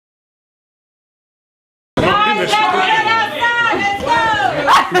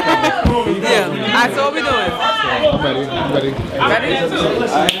Yeah. Alright, so what we doing? I'm ready.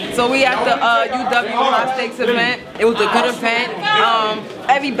 Ready? So we at the UW High Stakes event. It was a good event.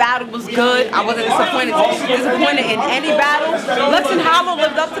 Every battle was good. I wasn't disappointed in any battle. Lexington Hollow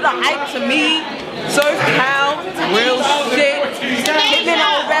lived up to the hype to me. Surf Cal, real shit.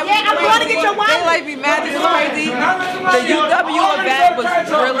 I'm going to get your wife. They like me mad. This is crazy. The UW event was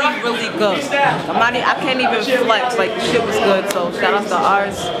really good. I can't even flex. Like, the shit was good. So shout out to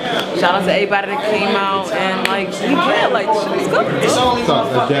ours. Shout out to everybody that came out and like we did. Like, shit was good. So,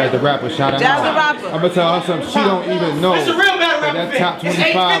 Jazz the rapper, shout out. Jazz the rapper. I'm gonna tell her something. She don't even know that top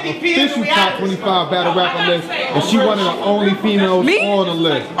 25 official top 25 battle rapper list, and she one of the only females on the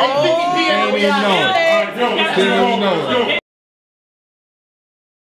list. Oh, ain't even know. Didn't even know.